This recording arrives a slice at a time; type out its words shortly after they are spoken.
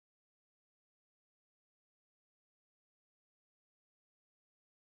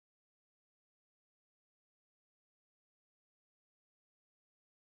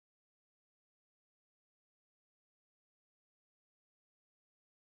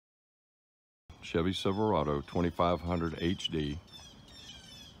Chevy Silverado 2500 HD,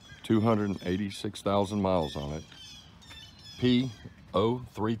 286,000 miles on it.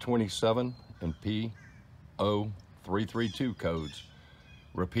 P0327 and P0332 codes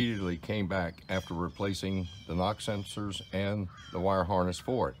repeatedly came back after replacing the knock sensors and the wire harness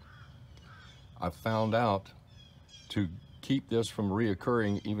for it. I found out to keep this from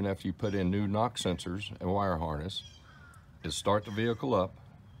reoccurring even after you put in new knock sensors and wire harness is start the vehicle up,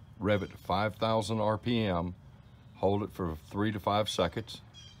 rev it to 5,000 RPM, hold it for 3 to 5 seconds,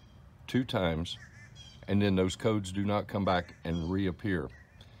 2 times, and then those codes do not come back and reappear.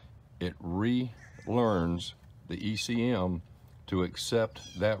 It relearns the ECM to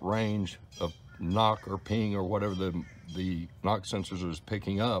accept that range of knock or ping or whatever the knock sensors is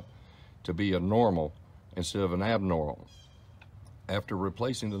picking up to be a normal instead of an abnormal. After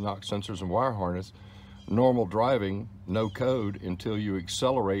replacing the knock sensors and wire harness, normal driving, no code until you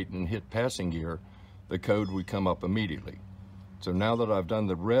accelerate and hit passing gear, the code would come up immediately. So now that I've done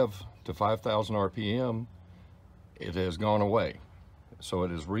the rev to 5,000 RPM, it has gone away. So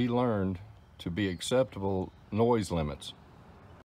it has relearned to be acceptable noise limits.